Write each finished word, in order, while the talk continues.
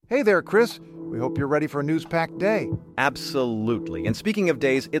Hey there, Chris. We hope you're ready for a news-packed day. Absolutely. And speaking of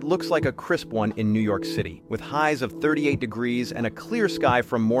days, it looks like a crisp one in New York City. With highs of 38 degrees and a clear sky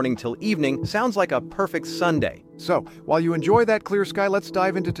from morning till evening, sounds like a perfect Sunday. So, while you enjoy that clear sky, let's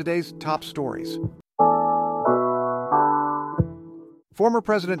dive into today's top stories. Former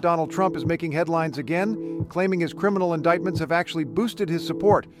President Donald Trump is making headlines again, claiming his criminal indictments have actually boosted his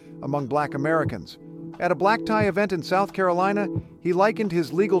support among Black Americans. At a black tie event in South Carolina, he likened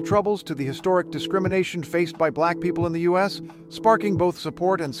his legal troubles to the historic discrimination faced by Black people in the U.S., sparking both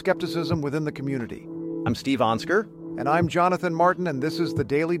support and skepticism within the community. I'm Steve Onsker. And I'm Jonathan Martin, and this is the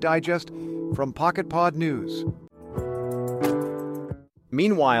Daily Digest from Pocket Pod News.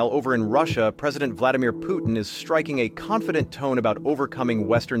 Meanwhile, over in Russia, President Vladimir Putin is striking a confident tone about overcoming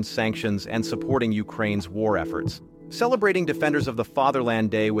Western sanctions and supporting Ukraine's war efforts. Celebrating Defenders of the Fatherland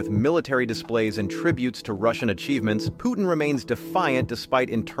Day with military displays and tributes to Russian achievements, Putin remains defiant despite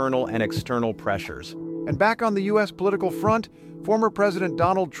internal and external pressures. And back on the U.S. political front, former President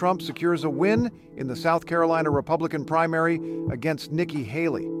Donald Trump secures a win in the South Carolina Republican primary against Nikki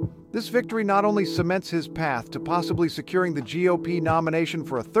Haley. This victory not only cements his path to possibly securing the GOP nomination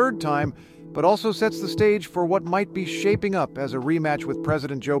for a third time, but also sets the stage for what might be shaping up as a rematch with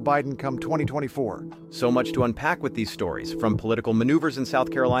President Joe Biden come 2024. So much to unpack with these stories, from political maneuvers in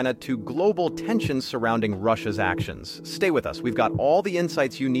South Carolina to global tensions surrounding Russia's actions. Stay with us. We've got all the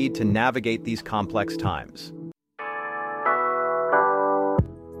insights you need to navigate these complex times.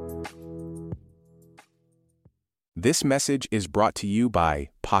 This message is brought to you by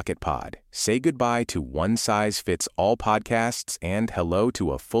Pocket Pod. Say goodbye to one-size-fits-all podcasts and hello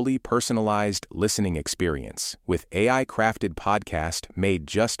to a fully personalized listening experience with AI-crafted podcast made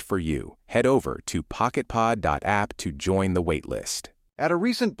just for you. Head over to pocketpod.app to join the waitlist. At a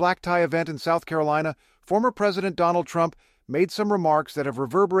recent black tie event in South Carolina, former President Donald Trump made some remarks that have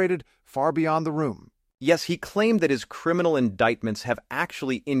reverberated far beyond the room. Yes, he claimed that his criminal indictments have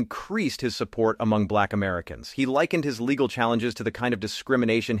actually increased his support among Black Americans. He likened his legal challenges to the kind of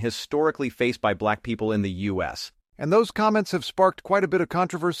discrimination historically faced by Black people in the U.S. And those comments have sparked quite a bit of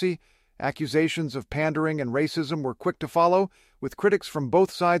controversy. Accusations of pandering and racism were quick to follow, with critics from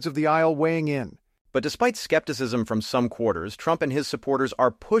both sides of the aisle weighing in. But despite skepticism from some quarters, Trump and his supporters are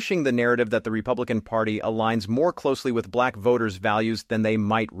pushing the narrative that the Republican Party aligns more closely with Black voters' values than they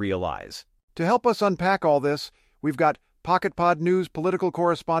might realize. To help us unpack all this, we've got Pocket Pod News political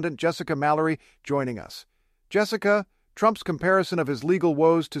correspondent Jessica Mallory joining us. Jessica, Trump's comparison of his legal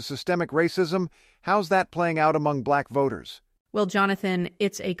woes to systemic racism, how's that playing out among Black voters? Well, Jonathan,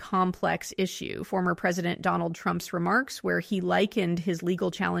 it's a complex issue. Former President Donald Trump's remarks, where he likened his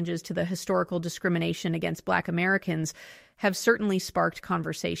legal challenges to the historical discrimination against Black Americans, have certainly sparked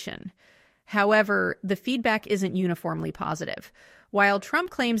conversation. However, the feedback isn't uniformly positive. While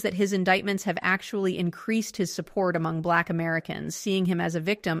Trump claims that his indictments have actually increased his support among Black Americans, seeing him as a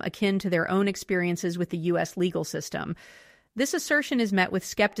victim akin to their own experiences with the U.S. legal system, this assertion is met with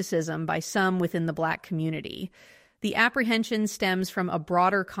skepticism by some within the Black community. The apprehension stems from a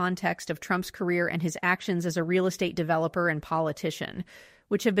broader context of Trump's career and his actions as a real estate developer and politician,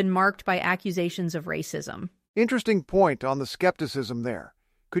 which have been marked by accusations of racism. Interesting point on the skepticism there.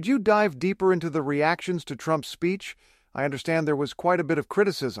 Could you dive deeper into the reactions to Trump's speech? I understand there was quite a bit of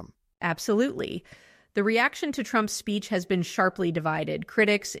criticism. Absolutely. The reaction to Trump's speech has been sharply divided.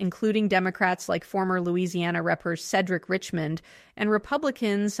 Critics, including Democrats like former Louisiana Rep. Cedric Richmond, and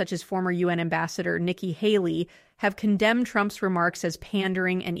Republicans such as former UN Ambassador Nikki Haley, have condemned Trump's remarks as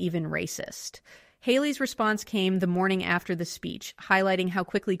pandering and even racist. Haley's response came the morning after the speech, highlighting how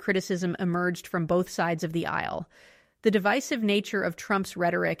quickly criticism emerged from both sides of the aisle. The divisive nature of Trump's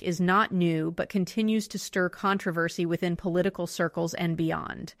rhetoric is not new, but continues to stir controversy within political circles and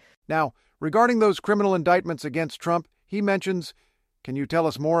beyond. Now, regarding those criminal indictments against Trump, he mentions, can you tell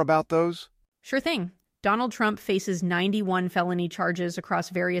us more about those? Sure thing. Donald Trump faces 91 felony charges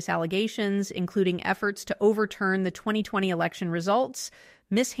across various allegations, including efforts to overturn the 2020 election results,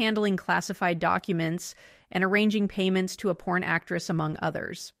 mishandling classified documents, and arranging payments to a porn actress, among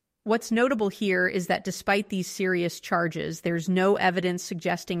others. What's notable here is that despite these serious charges, there's no evidence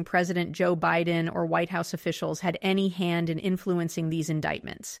suggesting President Joe Biden or White House officials had any hand in influencing these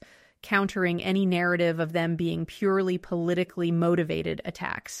indictments, countering any narrative of them being purely politically motivated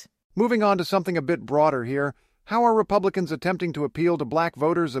attacks. Moving on to something a bit broader here, how are Republicans attempting to appeal to Black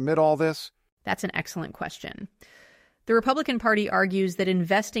voters amid all this? That's an excellent question. The Republican Party argues that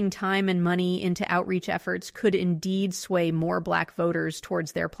investing time and money into outreach efforts could indeed sway more Black voters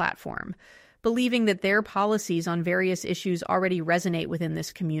towards their platform, believing that their policies on various issues already resonate within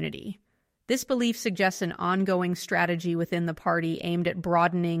this community. This belief suggests an ongoing strategy within the party aimed at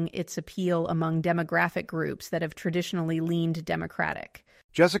broadening its appeal among demographic groups that have traditionally leaned Democratic.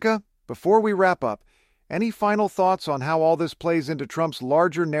 Jessica, before we wrap up, any final thoughts on how all this plays into Trump's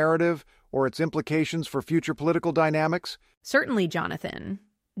larger narrative or its implications for future political dynamics? Certainly, Jonathan.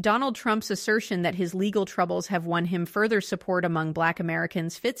 Donald Trump's assertion that his legal troubles have won him further support among Black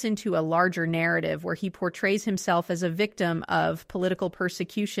Americans fits into a larger narrative where he portrays himself as a victim of political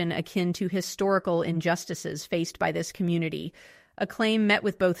persecution akin to historical injustices faced by this community, a claim met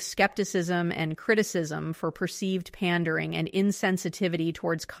with both skepticism and criticism for perceived pandering and insensitivity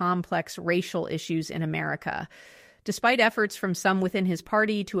towards complex racial issues in America. Despite efforts from some within his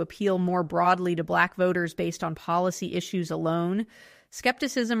party to appeal more broadly to Black voters based on policy issues alone,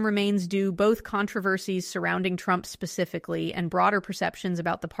 skepticism remains due both controversies surrounding Trump specifically and broader perceptions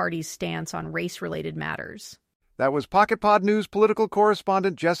about the party's stance on race-related matters. That was Pocket Pod News political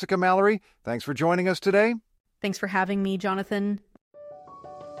correspondent Jessica Mallory. Thanks for joining us today. Thanks for having me, Jonathan.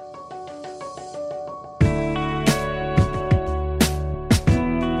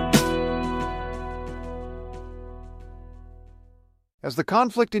 As the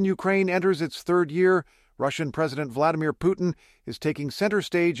conflict in Ukraine enters its third year, Russian President Vladimir Putin is taking center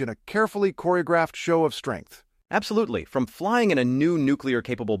stage in a carefully choreographed show of strength. Absolutely. From flying in a new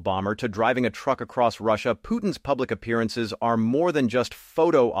nuclear-capable bomber to driving a truck across Russia, Putin's public appearances are more than just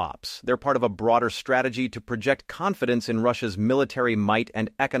photo ops. They're part of a broader strategy to project confidence in Russia's military might and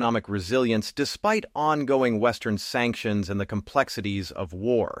economic resilience despite ongoing Western sanctions and the complexities of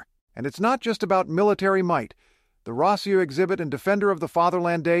war. And it's not just about military might. The Rossiya exhibit and Defender of the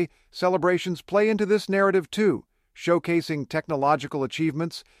Fatherland Day celebrations play into this narrative too, showcasing technological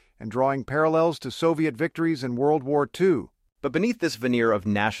achievements and drawing parallels to Soviet victories in World War II. But beneath this veneer of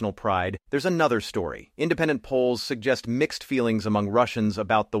national pride, there's another story. Independent polls suggest mixed feelings among Russians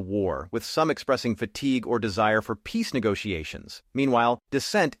about the war, with some expressing fatigue or desire for peace negotiations. Meanwhile,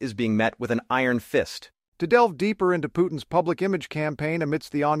 dissent is being met with an iron fist. To delve deeper into Putin's public image campaign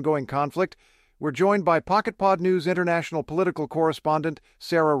amidst the ongoing conflict, we're joined by Pocket Pod News international political correspondent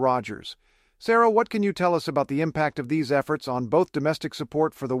Sarah Rogers. Sarah, what can you tell us about the impact of these efforts on both domestic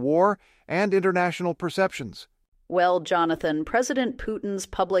support for the war and international perceptions? Well, Jonathan, President Putin's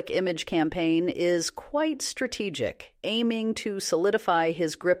public image campaign is quite strategic, aiming to solidify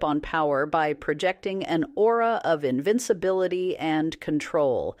his grip on power by projecting an aura of invincibility and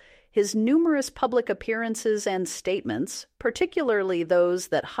control. His numerous public appearances and statements, particularly those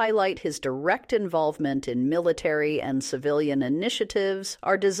that highlight his direct involvement in military and civilian initiatives,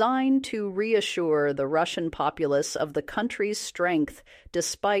 are designed to reassure the Russian populace of the country's strength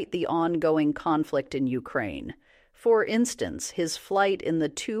despite the ongoing conflict in Ukraine. For instance, his flight in the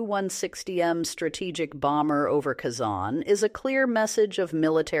Tu-160M strategic bomber over Kazan is a clear message of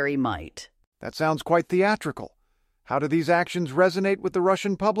military might. That sounds quite theatrical. How do these actions resonate with the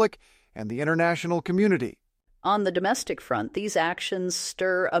Russian public and the international community? On the domestic front, these actions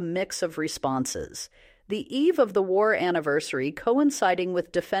stir a mix of responses. The eve of the war anniversary, coinciding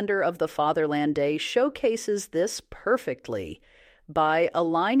with Defender of the Fatherland Day, showcases this perfectly. By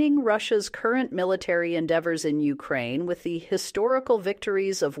aligning Russia's current military endeavors in Ukraine with the historical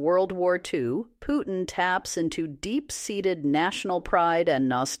victories of World War II, Putin taps into deep-seated national pride and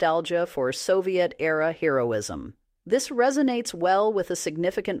nostalgia for Soviet-era heroism. This resonates well with a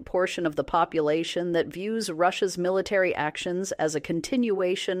significant portion of the population that views Russia's military actions as a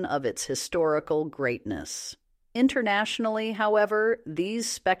continuation of its historical greatness. Internationally, however, these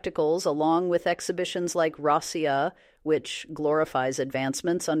spectacles, along with exhibitions like Rossiya, which glorifies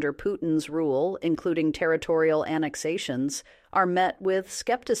advancements under Putin's rule, including territorial annexations, are met with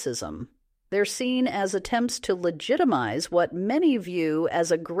skepticism. They're seen as attempts to legitimize what many view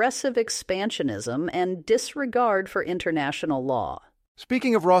as aggressive expansionism and disregard for international law.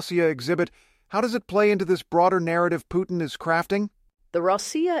 Speaking of Rossiya exhibit, how does it play into this broader narrative Putin is crafting? The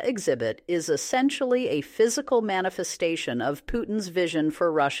Rossiya exhibit is essentially a physical manifestation of Putin's vision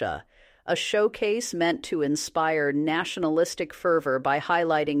for Russia, a showcase meant to inspire nationalistic fervor by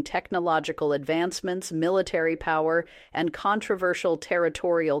highlighting technological advancements, military power, and controversial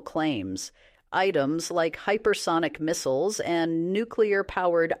territorial claims. Items like hypersonic missiles and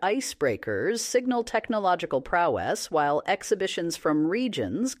nuclear-powered icebreakers signal technological prowess, while exhibitions from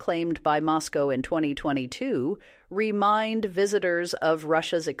regions claimed by Moscow in 2022 remind visitors of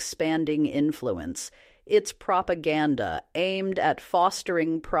Russia's expanding influence. It's propaganda aimed at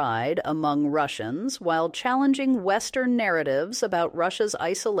fostering pride among Russians while challenging Western narratives about Russia's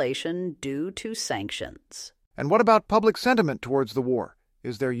isolation due to sanctions. And what about public sentiment towards the war?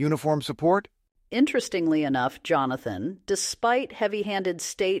 Is there uniform support? Interestingly enough, Jonathan, despite heavy-handed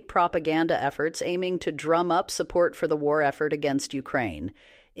state propaganda efforts aiming to drum up support for the war effort against Ukraine,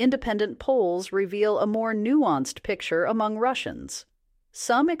 independent polls reveal a more nuanced picture among Russians.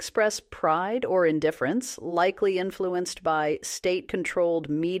 Some express pride or indifference, likely influenced by state-controlled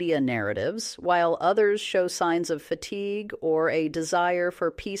media narratives, while others show signs of fatigue or a desire for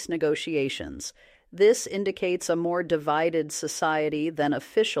peace negotiations. This indicates a more divided society than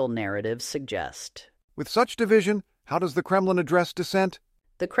official narratives suggest. With such division, how does the Kremlin address dissent?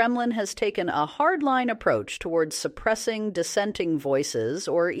 The Kremlin has taken a hardline approach towards suppressing dissenting voices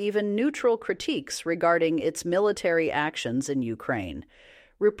or even neutral critiques regarding its military actions in Ukraine.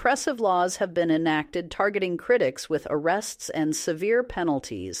 Repressive laws have been enacted targeting critics with arrests and severe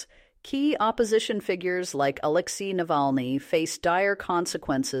penalties. Key opposition figures like Alexei Navalny face dire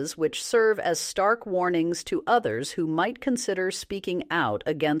consequences which serve as stark warnings to others who might consider speaking out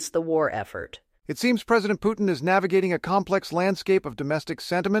against the war effort. It seems President Putin is navigating a complex landscape of domestic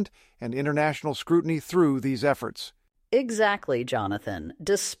sentiment and international scrutiny through these efforts. Exactly, Jonathan.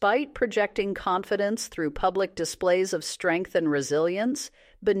 Despite projecting confidence through public displays of strength and resilience,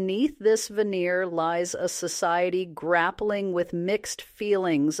 beneath this veneer lies a society grappling with mixed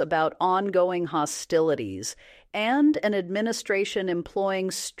feelings about ongoing hostilities and an administration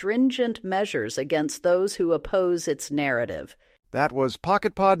employing stringent measures against those who oppose its narrative. That was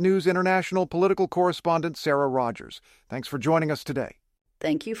Pocket Pod News International political correspondent Sarah Rogers. Thanks for joining us today.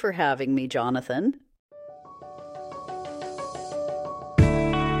 Thank you for having me, Jonathan.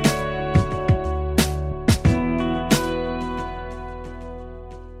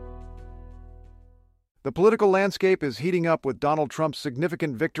 The political landscape is heating up with Donald Trump's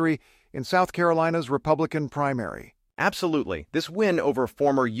significant victory in South Carolina's Republican primary. Absolutely. This win over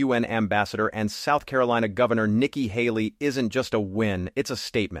former UN ambassador and South Carolina Governor Nikki Haley isn't just a win, it's a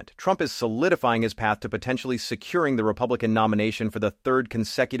statement. Trump is solidifying his path to potentially securing the Republican nomination for the third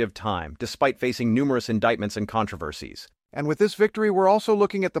consecutive time, despite facing numerous indictments and controversies. And with this victory, we're also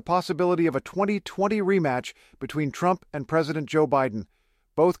looking at the possibility of a 2020 rematch between Trump and President Joe Biden.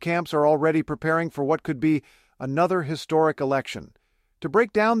 Both camps are already preparing for what could be another historic election. To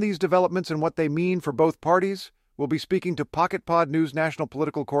break down these developments and what they mean for both parties, we'll be speaking to Pocket Pod News national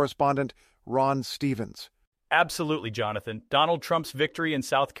political correspondent Ron Stevens. Absolutely, Jonathan. Donald Trump's victory in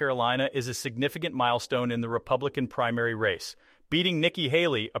South Carolina is a significant milestone in the Republican primary race. Beating Nikki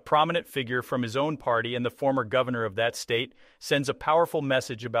Haley, a prominent figure from his own party and the former governor of that state, sends a powerful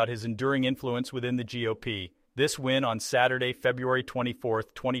message about his enduring influence within the GOP. This win on Saturday, February 24,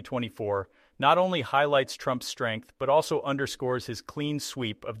 2024, not only highlights Trump's strength, but also underscores his clean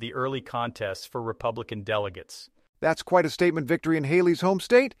sweep of the early contests for Republican delegates. That's quite a statement victory in Haley's home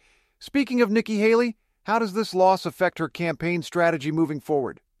state. Speaking of Nikki Haley, how does this loss affect her campaign strategy moving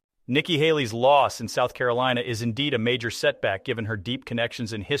forward? Nikki Haley's loss in South Carolina is indeed a major setback given her deep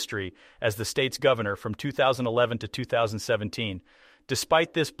connections in history as the state's governor from 2011 to 2017.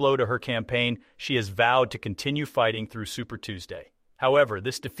 Despite this blow to her campaign, she has vowed to continue fighting through Super Tuesday. However,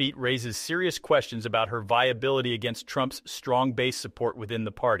 this defeat raises serious questions about her viability against Trump's strong base support within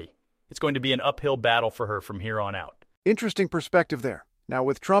the party. It's going to be an uphill battle for her from here on out. Interesting perspective there. Now,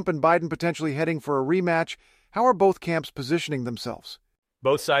 with Trump and Biden potentially heading for a rematch, how are both camps positioning themselves?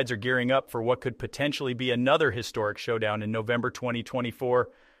 Both sides are gearing up for what could potentially be another historic showdown in November 2024.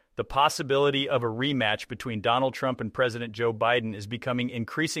 The possibility of a rematch between Donald Trump and President Joe Biden is becoming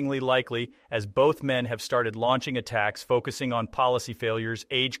increasingly likely as both men have started launching attacks focusing on policy failures,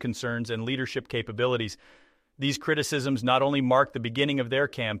 age concerns, and leadership capabilities. These criticisms not only mark the beginning of their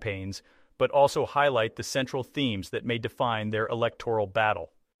campaigns, but also highlight the central themes that may define their electoral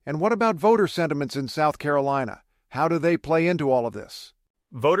battle. And what about voter sentiments in South Carolina? How do they play into all of this?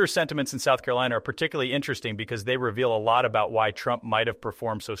 Voter sentiments in South Carolina are particularly interesting because they reveal a lot about why Trump might have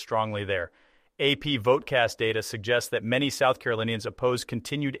performed so strongly there. AP VoteCast data suggests that many South Carolinians oppose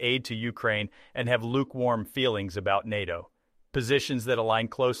continued aid to Ukraine and have lukewarm feelings about NATO, positions that align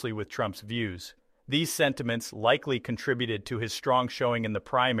closely with Trump's views. These sentiments likely contributed to his strong showing in the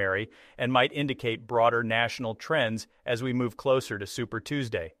primary and might indicate broader national trends as we move closer to Super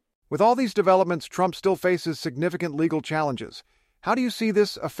Tuesday. With all these developments, Trump still faces significant legal challenges. How do you see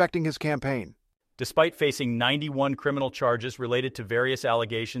this affecting his campaign? Despite facing 91 criminal charges related to various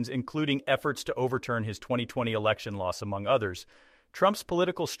allegations, including efforts to overturn his 2020 election loss, among others, Trump's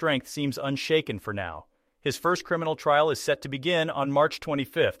political strength seems unshaken for now. His first criminal trial is set to begin on March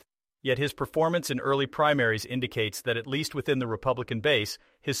 25th, yet his performance in early primaries indicates that at least within the Republican base,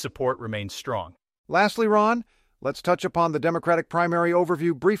 his support remains strong. Lastly, Ron, let's touch upon the Democratic primary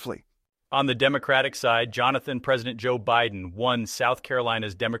overview briefly. On the Democratic side, President Joe Biden won South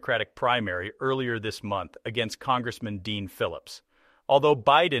Carolina's Democratic primary earlier this month against Congressman Dean Phillips. Although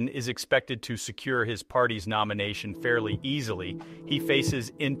Biden is expected to secure his party's nomination fairly easily, he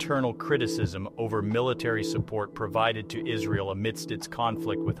faces internal criticism over military support provided to Israel amidst its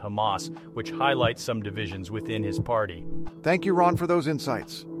conflict with Hamas, which highlights some divisions within his party. Thank you, Ron, for those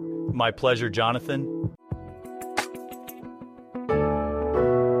insights. My pleasure, Jonathan.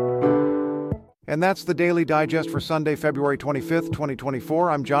 And that's the Daily Digest for Sunday, February 25th, 2024.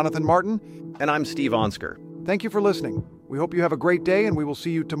 I'm Jonathan Martin. And I'm Steve Onsker. Thank you for listening. We hope you have a great day, and we will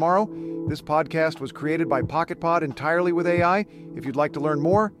see you tomorrow. This podcast was created by PocketPod entirely with AI. If you'd like to learn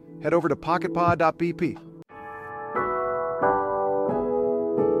more, head over to pocketpod.bp.